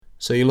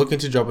So you're looking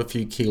to drop a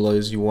few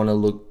kilos, you want to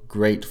look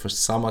great for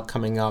summer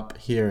coming up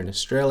here in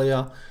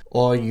Australia,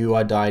 or you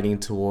are dieting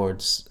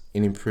towards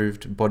an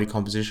improved body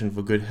composition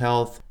for good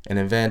health, an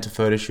event, a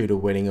photo shoot, a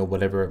wedding, or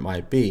whatever it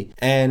might be.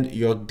 And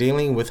you're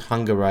dealing with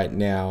hunger right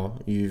now.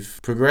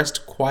 You've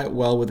progressed quite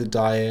well with the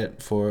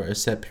diet for a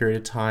set period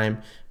of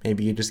time.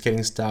 Maybe you're just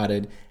getting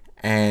started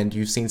and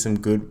you've seen some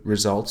good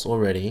results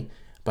already.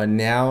 But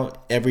now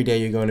every day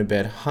you're going to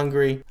bed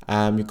hungry,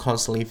 you're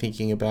constantly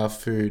thinking about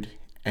food,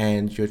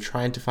 and you're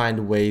trying to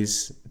find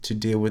ways to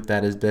deal with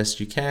that as best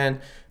you can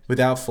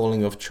without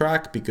falling off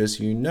track, because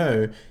you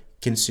know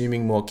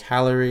consuming more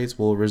calories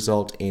will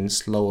result in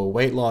slower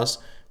weight loss,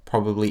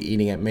 probably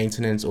eating at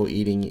maintenance or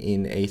eating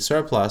in a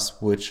surplus,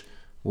 which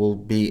will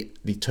be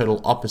the total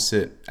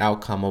opposite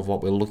outcome of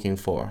what we're looking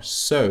for.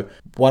 So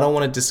what I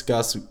want to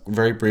discuss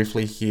very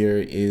briefly here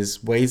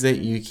is ways that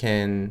you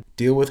can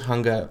deal with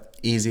hunger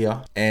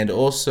easier, and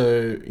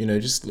also,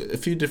 just a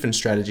few different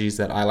strategies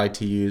that I like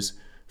to use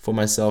for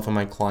myself and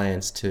my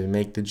clients to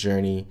make the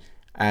journey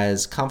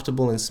as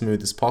comfortable and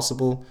smooth as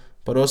possible,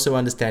 but also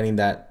understanding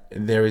that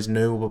there is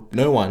no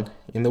one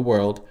in the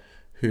world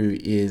who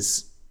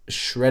is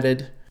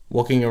shredded,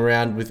 walking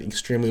around with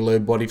extremely low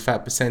body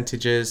fat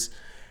percentages,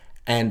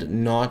 and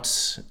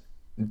not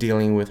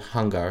dealing with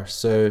hunger.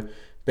 So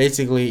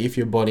basically, if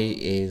your body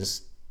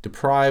is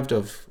deprived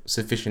of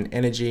sufficient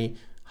energy,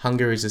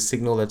 hunger is a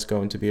signal that's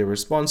going to be a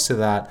response to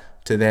that,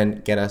 to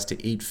then get us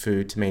to eat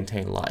food to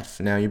maintain life.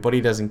 Now, your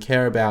body doesn't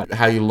care about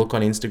how you look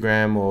on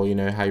Instagram, or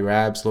how your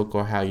abs look,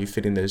 or how you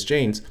fit in those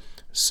jeans.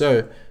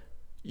 So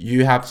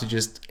you have to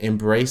just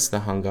embrace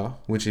the hunger,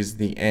 which is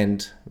the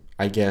end,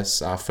 I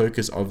guess,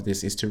 focus of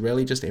this is to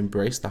really just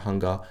embrace the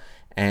hunger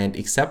and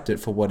accept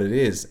it for what it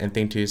is, and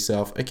think to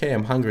yourself, okay,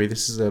 I'm hungry.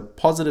 This is a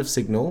positive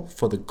signal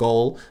for the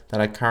goal that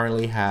I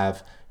currently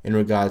have in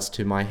regards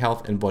to my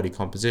health and body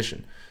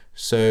composition.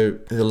 So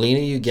the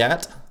leaner you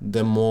get,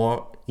 the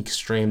more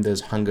extreme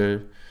those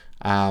hunger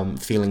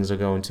feelings are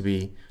going to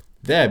be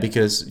there,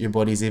 because your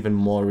body's even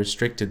more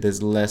restricted.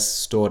 There's less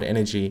stored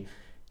energy,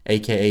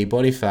 aka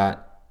body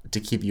fat, to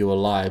keep you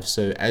alive.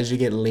 So as you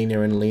get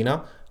leaner and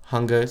leaner,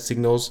 hunger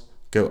signals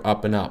go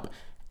up and up.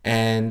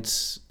 And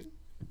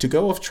to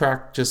go off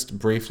track just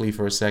briefly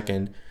for a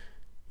second,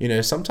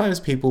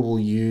 sometimes people will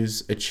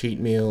use a cheat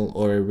meal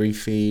or a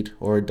refeed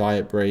or a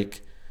diet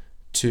break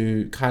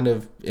to kind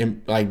of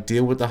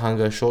deal with the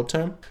hunger short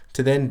term,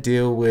 to then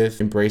deal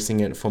with embracing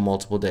it for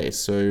multiple days.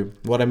 So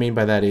what I mean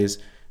by that is,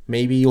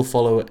 maybe you'll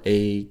follow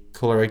a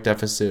caloric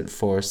deficit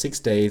for 6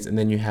 days, and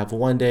then you have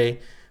one day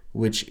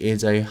which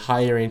is a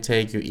higher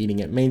intake. You're eating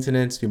at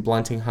maintenance, you're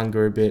blunting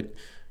hunger a bit,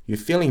 you're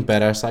feeling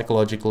better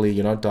psychologically,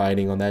 you're not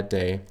dieting on that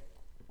day,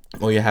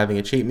 or you're having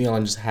a cheat meal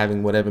and just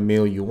having whatever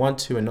meal you want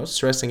to and not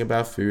stressing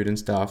about food and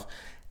stuff,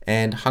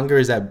 and hunger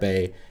is at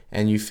bay,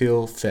 and you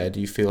feel fed,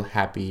 you feel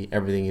happy,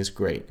 everything is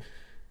great.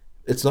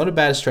 It's not a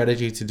bad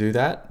strategy to do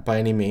that by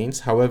any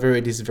means. However,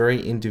 it is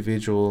very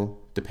individual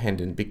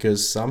dependent,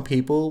 because some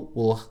people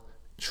will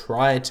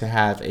try to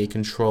have a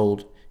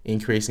controlled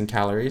increase in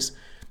calories,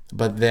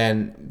 but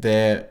then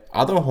their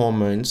other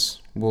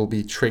hormones will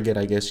be triggered,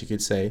 I guess you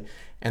could say,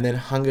 and then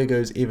hunger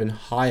goes even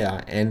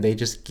higher, and they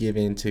just give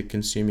in to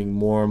consuming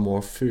more and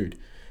more food.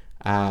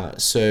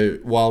 So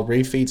while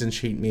refeeds and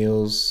cheat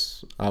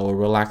meals or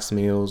relaxed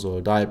meals or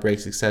diet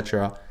breaks,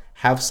 etc.,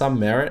 have some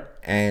merit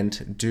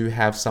and do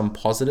have some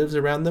positives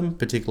around them,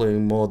 particularly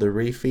more the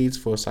refeeds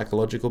for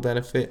psychological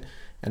benefit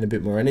and a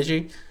bit more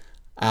energy,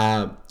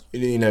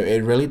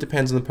 it really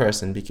depends on the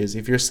person. Because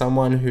if you're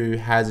someone who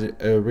has a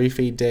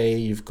refeed day,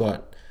 you've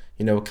got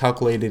a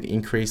calculated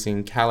increase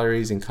in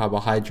calories and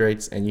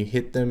carbohydrates, and you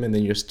hit them, and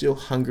then you're still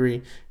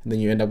hungry, and then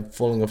you end up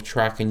falling off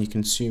track and you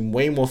consume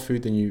way more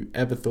food than you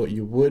ever thought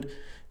you would,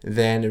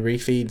 then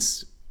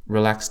refeeds,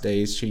 relaxed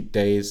days, cheat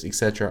days,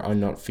 etc. are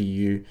not for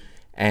you,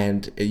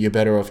 and you're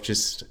better off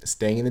just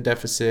staying in the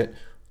deficit,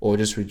 or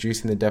just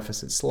reducing the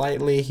deficit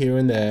slightly here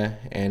and there,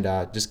 and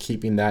just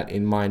keeping that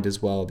in mind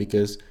as well.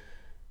 Because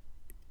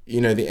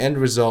the end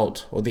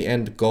result or the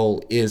end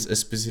goal is a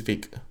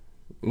specific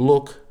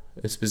look,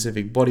 a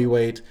specific body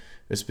weight,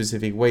 a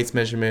specific weight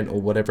measurement,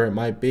 or whatever it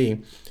might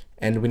be.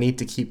 And we need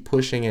to keep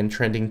pushing and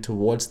trending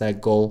towards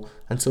that goal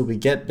until we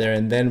get there,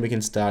 and then we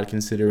can start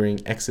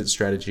considering exit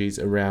strategies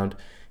around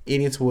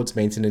eating towards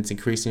maintenance,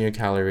 increasing your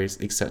calories,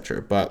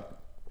 etc. But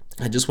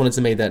I just wanted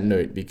to make that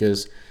note,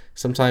 because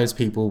sometimes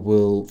people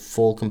will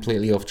fall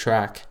completely off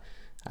track,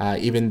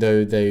 even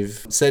though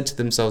they've said to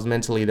themselves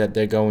mentally that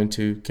they're going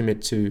to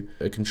commit to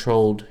a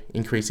controlled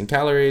increase in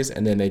calories,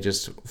 and then they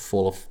just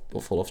fall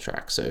off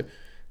track. So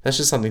that's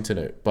just something to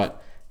note.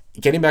 But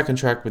getting back on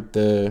track with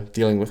the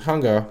dealing with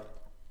hunger,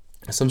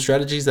 some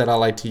strategies that I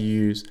like to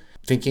use,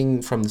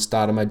 thinking from the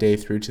start of my day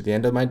through to the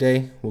end of my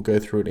day, we'll go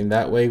through it in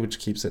that way, which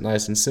keeps it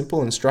nice and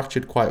simple and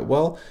structured quite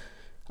well.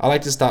 I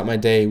like to start my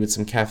day with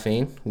some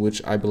caffeine,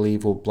 which I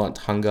believe will blunt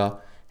hunger.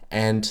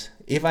 And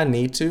if I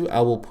need to, I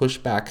will push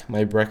back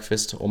my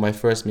breakfast or my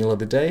first meal of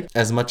the day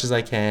as much as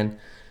I can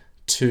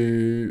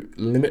to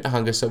limit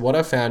hunger. So what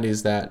I found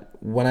is that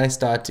when I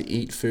start to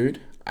eat food,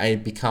 I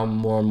become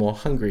more and more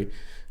hungry.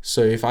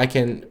 So if I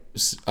can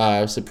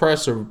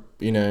suppress or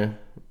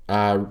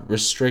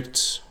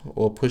restrict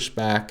or push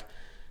back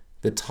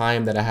the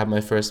time that I have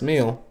my first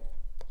meal,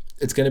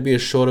 it's going to be a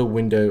shorter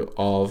window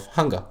of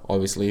hunger,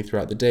 obviously,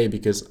 throughout the day,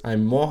 because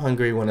I'm more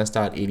hungry when I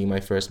start eating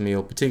my first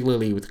meal,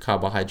 particularly with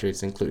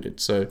carbohydrates included.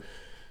 So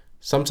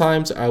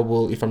sometimes I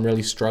will, if I'm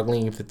really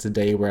struggling, if it's a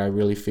day where I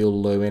really feel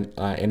low in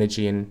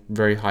energy and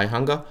very high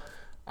hunger,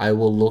 I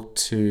will look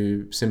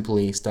to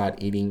simply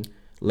start eating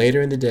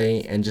later in the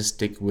day and just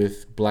stick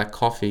with black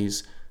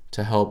coffees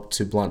to help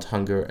to blunt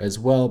hunger as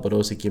well, but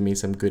also give me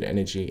some good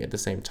energy at the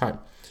same time.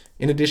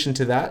 In addition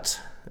to that,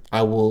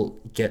 I will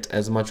get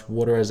as much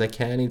water as I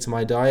can into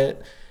my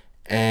diet,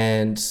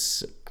 and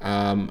this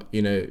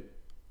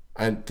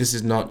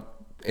is not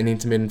an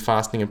intermittent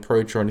fasting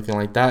approach or anything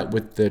like that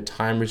with the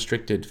time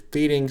restricted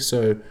feeding.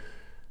 So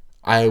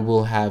I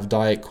will have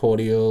diet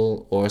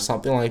cordial or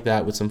something like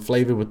that with some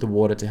flavor with the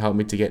water to help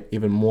me to get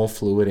even more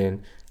fluid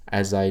in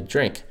as I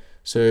drink.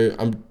 So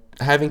I'm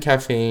having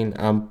caffeine,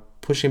 I'm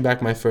pushing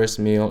back my first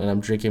meal, and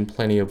I'm drinking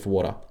plenty of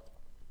water.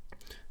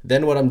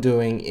 Then what I'm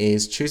doing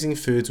is choosing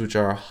foods which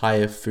are a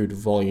higher food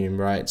volume,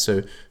 right?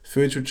 So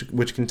foods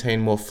which contain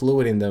more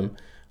fluid in them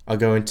are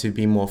going to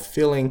be more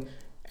filling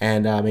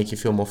and make you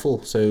feel more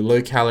full. So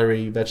low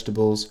calorie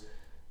vegetables,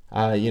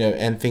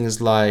 and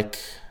things like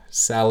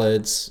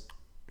salads,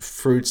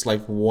 fruits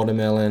like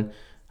watermelon,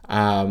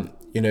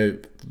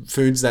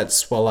 foods that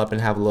swell up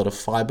and have a lot of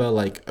fiber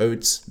like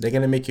oats, they're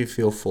going to make you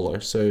feel fuller.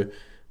 So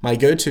my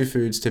go-to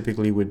foods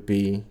typically would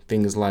be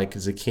things like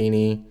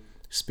zucchini,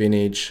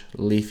 spinach,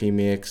 leafy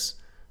mix,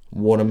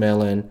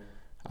 watermelon.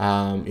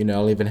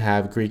 I'll even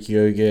have Greek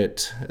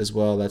yogurt as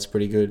well. That's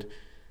pretty good.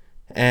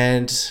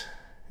 And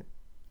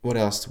what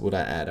else would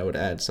I add? I would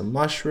add some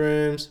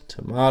mushrooms,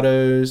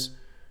 tomatoes,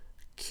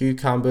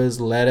 cucumbers,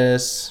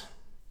 lettuce,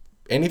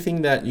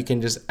 anything that you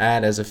can just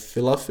add as a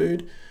filler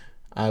food,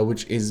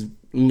 which is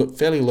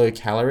fairly low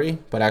calorie,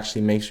 but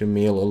actually makes your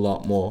meal a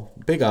lot more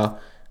bigger.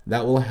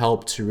 That will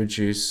help to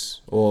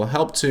reduce or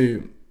help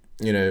to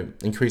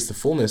increase the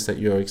fullness that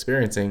you're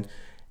experiencing,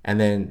 and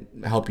then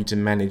help you to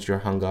manage your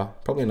hunger.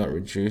 Probably not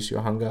reduce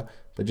your hunger,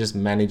 but just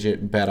manage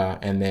it better.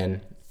 And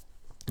then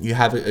you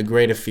have a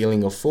greater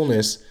feeling of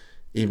fullness,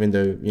 even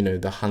though,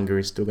 the hunger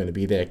is still going to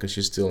be there because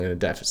you're still in a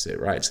deficit,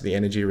 right? So the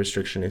energy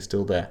restriction is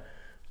still there,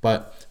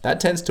 but that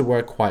tends to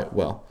work quite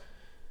well.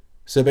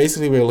 So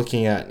basically we're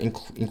looking at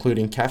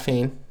including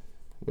caffeine,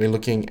 we're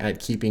looking at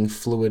keeping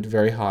fluid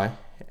very high,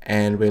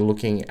 and we're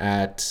looking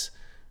at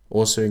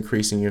also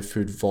increasing your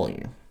food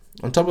volume.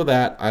 On top of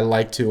that, I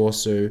like to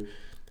also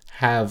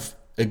have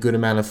a good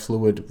amount of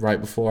fluid right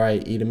before I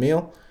eat a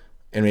meal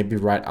and maybe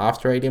right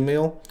after I eat a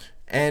meal.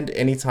 And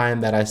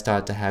anytime that I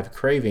start to have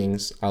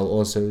cravings, I'll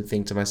also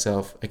think to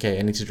myself, okay,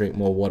 I need to drink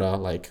more water,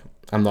 like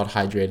I'm not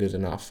hydrated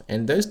enough.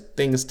 And those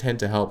things tend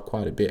to help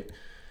quite a bit.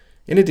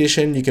 In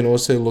addition, you can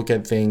also look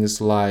at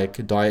things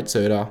like diet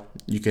soda.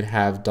 You could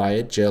have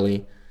diet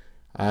jelly.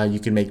 You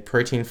can make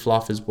protein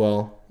fluff as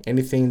well.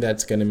 Anything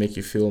that's going to make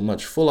you feel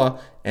much fuller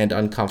and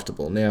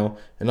uncomfortable. Now,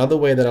 another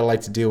way that I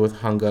like to deal with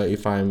hunger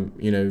if I'm,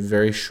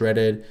 very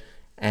shredded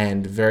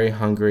and very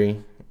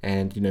hungry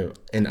and,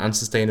 an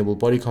unsustainable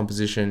body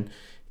composition,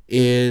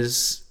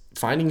 is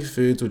finding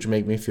foods which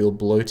make me feel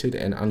bloated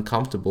and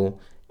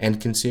uncomfortable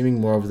and consuming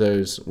more of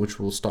those, which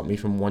will stop me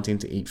from wanting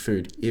to eat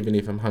food, even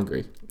if I'm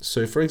hungry.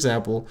 So for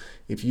example,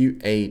 if you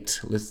ate,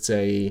 let's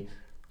say,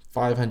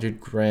 500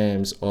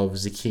 grams of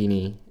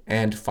zucchini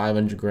and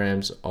 500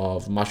 grams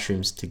of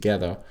mushrooms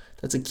together,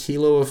 that's a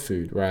kilo of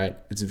food, right?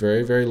 It's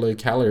very, very low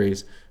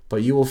calories,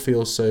 but you will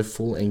feel so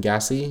full and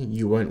gassy,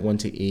 you won't want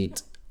to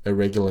eat a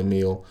regular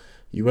meal.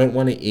 You won't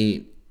want to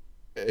eat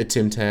a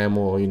Tim Tam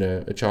or,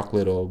 a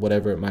chocolate or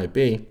whatever it might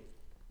be,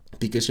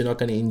 because you're not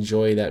going to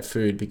enjoy that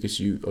food because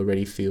you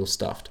already feel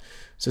stuffed.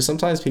 So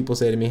sometimes people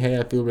say to me, hey,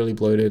 I feel really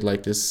bloated,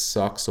 like this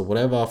sucks or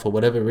whatever, for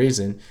whatever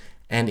reason.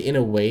 And in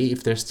a way,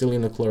 if they're still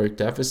in a caloric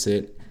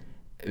deficit,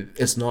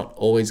 it's not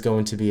always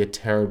going to be a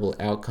terrible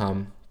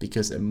outcome,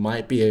 because it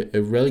might be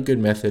a really good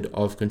method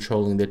of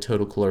controlling their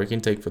total caloric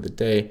intake for the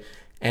day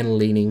and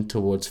leaning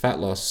towards fat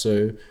loss.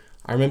 So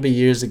I remember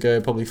years ago,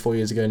 probably 4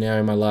 years ago now,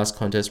 in my last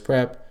contest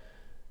prep,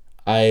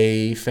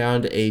 I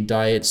found a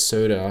diet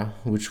soda,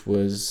 which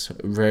was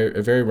a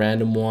very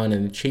random one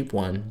and a cheap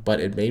one, but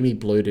it made me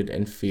bloated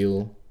and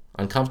feel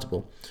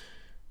uncomfortable.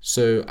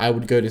 So I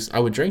would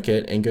drink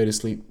it and go to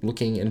sleep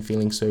looking and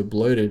feeling so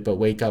bloated, but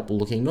wake up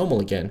looking normal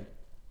again.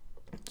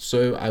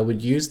 So I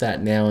would use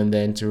that now and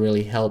then to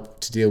really help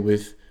to deal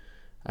with,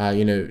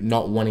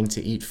 not wanting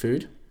to eat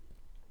food,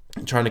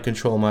 trying to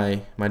control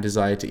my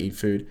desire to eat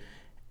food,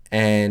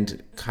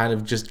 and kind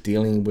of just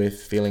dealing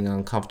with feeling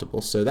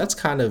uncomfortable. So that's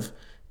kind of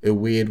a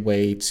weird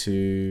way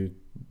to,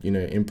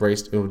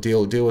 embrace or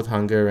deal with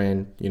hunger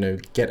and,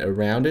 get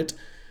around it.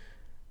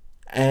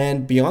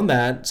 And beyond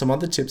that, some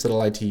other tips that I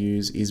like to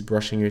use is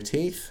brushing your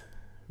teeth,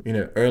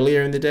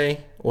 earlier in the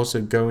day.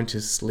 Also going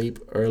to sleep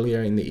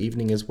earlier in the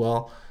evening as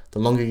well. The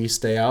longer you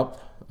stay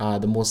up,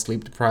 the more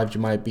sleep deprived you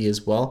might be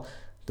as well,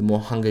 the more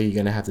hunger you're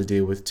going to have to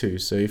deal with too.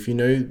 So if you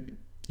know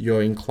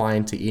you're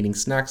inclined to eating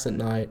snacks at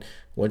night,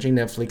 watching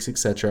Netflix,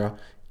 etc.,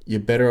 you're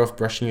better off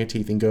brushing your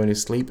teeth and going to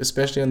sleep,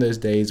 especially on those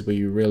days where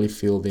you really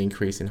feel the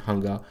increase in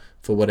hunger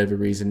for whatever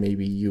reason.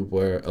 Maybe you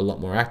were a lot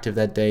more active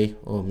that day,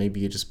 or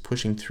maybe you're just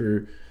pushing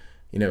through,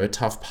 a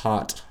tough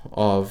part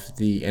of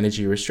the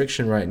energy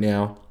restriction right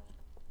now.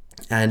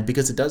 And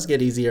because it does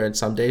get easier on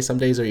some days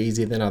are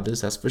easier than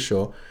others, that's for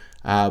sure.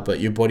 But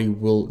your body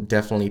will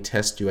definitely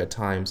test you at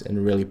times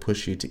and really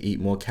push you to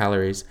eat more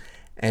calories,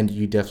 and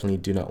you definitely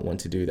do not want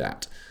to do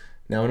that.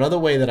 Now, another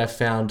way that I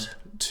found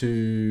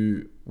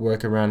to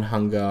work around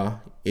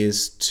hunger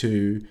is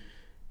to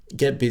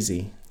get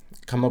busy.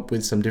 Come up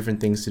with some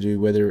different things to do,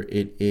 whether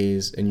it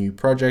is a new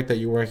project that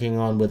you're working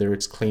on, whether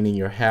it's cleaning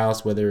your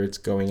house, whether it's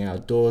going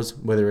outdoors,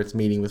 whether it's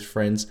meeting with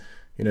friends,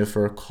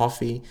 for a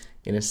coffee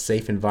in a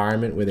safe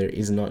environment where there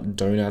is not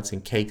donuts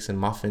and cakes and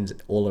muffins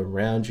all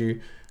around you.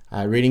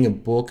 Reading a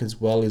book as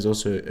well is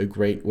also a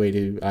great way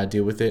to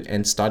deal with it,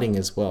 and studying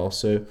as well.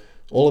 So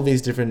all of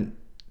these different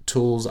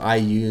tools I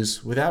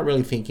use without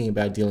really thinking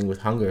about dealing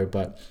with hunger,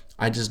 but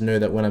I just know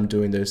that when I'm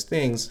doing those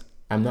things,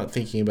 I'm not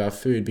thinking about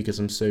food because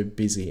I'm so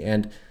busy.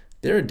 And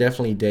there are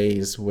definitely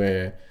days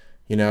where,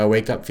 I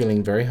wake up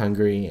feeling very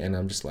hungry and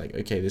I'm just like,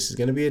 okay, this is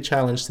going to be a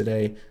challenge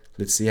today.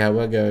 Let's see how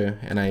I go.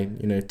 And I,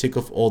 tick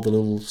off all the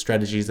little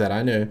strategies that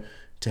I know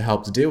to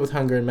help to deal with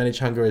hunger and manage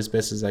hunger as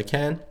best as I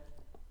can.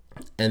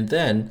 And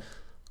then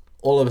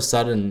all of a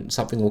sudden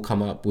something will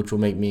come up which will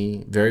make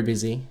me very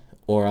busy,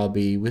 or I'll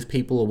be with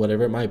people or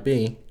whatever it might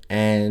be.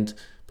 And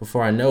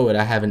before I know it,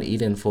 I haven't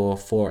eaten for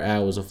 4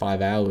 hours or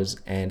 5 hours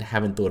and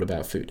haven't thought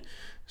about food.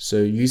 So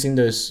using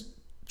those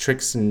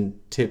tricks and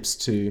tips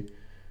to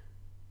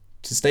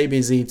stay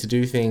busy, to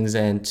do things,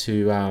 and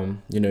to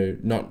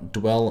not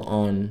dwell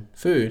on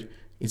food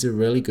is a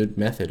really good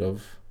method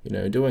of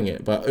doing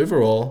it. But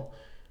overall,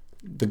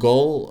 the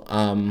goal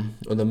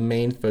or the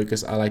main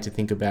focus I like to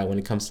think about when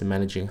it comes to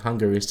managing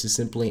hunger is to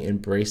simply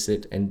embrace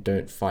it and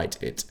don't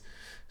fight it.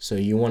 So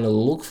you want to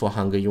look for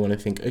hunger. You want to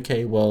think,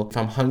 okay, well, if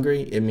I'm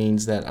hungry, it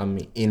means that I'm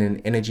in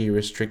an energy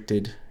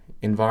restricted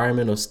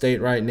environment or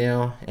state right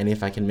now. And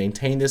if I can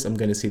maintain this, I'm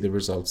going to see the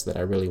results that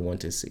I really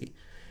want to see.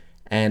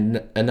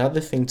 And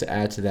another thing to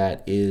add to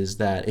that is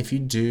that if you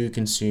do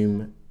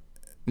consume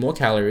more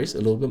calories, a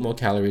little bit more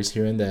calories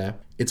here and there,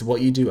 it's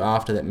what you do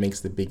after that makes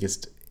the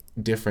biggest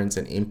difference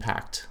and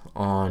impact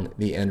on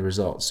the end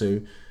result.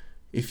 So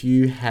if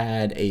you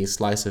had a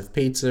slice of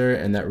pizza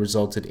and that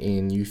resulted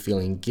in you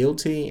feeling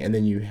guilty, and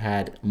then you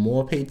had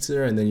more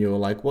pizza and then you were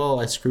like, well,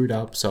 I screwed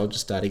up, so I'll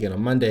just start again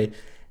on Monday,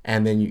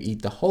 and then you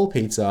eat the whole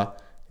pizza,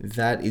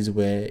 that is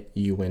where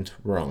you went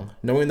wrong.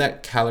 Knowing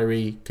that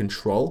calorie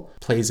control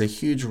plays a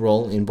huge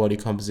role in body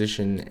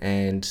composition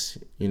and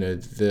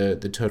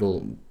the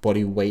total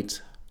body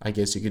weight, I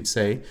guess you could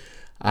say.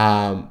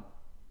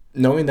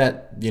 Knowing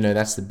that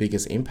that's the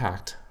biggest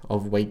impact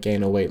of weight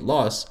gain or weight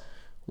loss,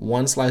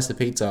 one slice of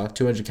pizza,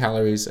 200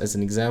 calories as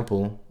an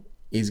example,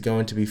 is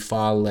going to be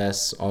far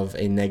less of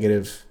a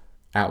negative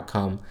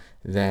outcome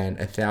than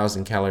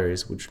 1,000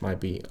 calories, which might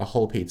be a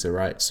whole pizza,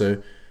 right?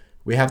 So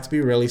we have to be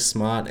really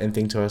smart and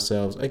think to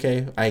ourselves,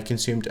 okay, I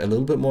consumed a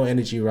little bit more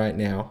energy right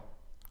now.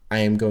 I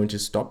am going to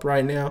stop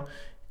right now,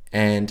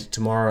 and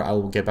tomorrow I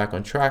will get back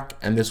on track,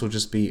 and this will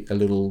just be a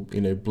little,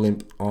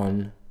 blimp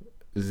on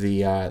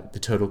the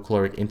total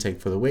caloric intake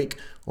for the week.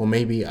 Or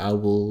maybe I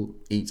will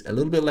eat a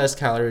little bit less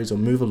calories or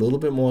move a little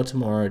bit more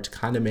tomorrow to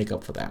kind of make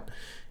up for that.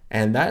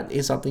 And that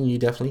is something you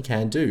definitely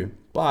can do.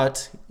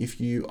 But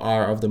if you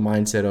are of the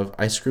mindset of,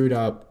 I screwed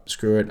up,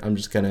 screw it, I'm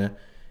just gonna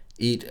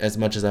eat as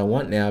much as I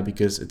want now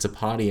because it's a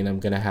party and I'm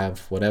gonna have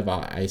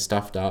whatever I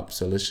stuffed up,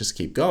 so let's just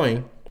keep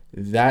going,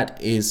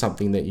 that is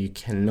something that you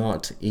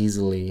cannot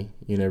easily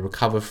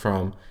recover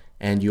from,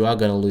 and you are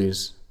going to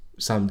lose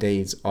some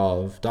days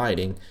of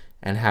dieting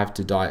and have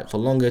to diet for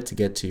longer to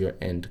get to your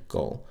end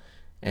goal.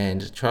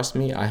 And trust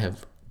me, I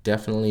have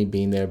definitely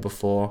been there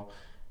before.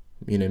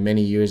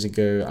 Many years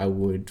ago, I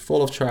would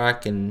fall off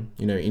track and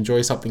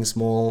enjoy something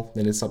small,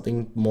 then it's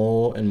something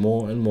more and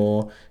more and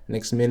more.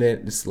 Next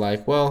minute it's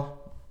like, well,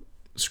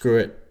 screw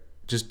it,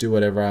 just do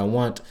whatever I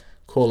want,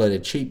 call it a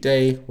cheat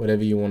day,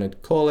 whatever you want to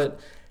call it,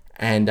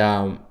 and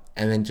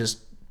then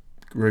just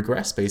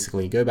regress,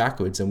 basically go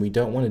backwards. And we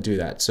don't want to do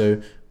that.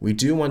 So we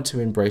do want to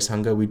embrace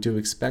hunger. We do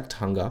expect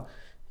hunger.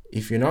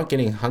 If you're not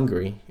getting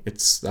hungry,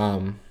 it's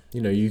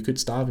you could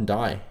starve and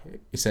die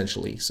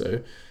essentially.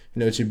 So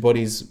it's your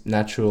body's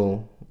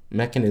natural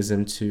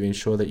mechanism to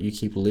ensure that you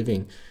keep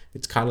living.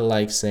 It's kind of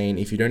like saying,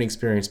 if you don't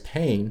experience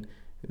pain,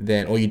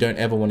 then, or you don't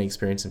ever want to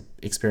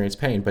experience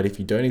pain, but if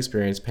you don't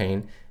experience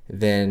pain,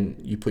 then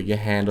you put your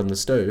hand on the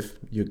stove,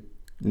 you're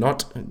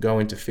not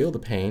going to feel the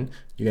pain,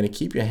 you're going to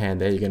keep your hand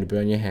there, you're going to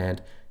burn your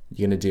hand,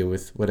 you're going to deal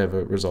with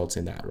whatever results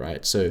in that,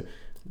 right? So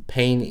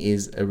pain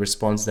is a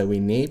response that we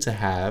need to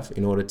have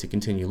in order to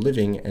continue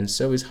living, and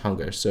so is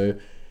hunger. So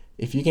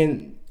if you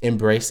can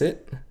embrace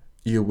it,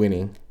 you're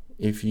winning.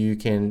 If you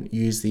can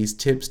use these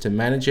tips to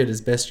manage it as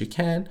best you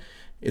can,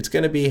 it's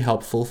going to be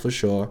helpful for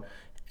sure.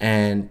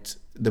 And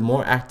the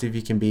more active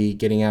you can be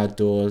getting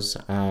outdoors,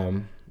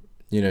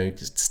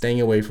 just staying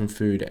away from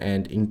food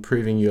and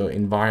improving your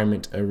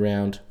environment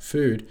around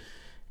food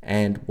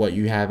and what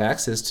you have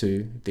access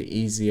to, the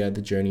easier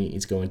the journey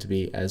is going to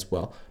be as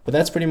well. But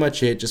that's pretty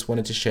much it. Just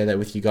wanted to share that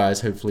with you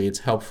guys. Hopefully it's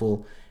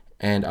helpful,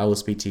 and I will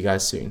speak to you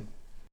guys soon.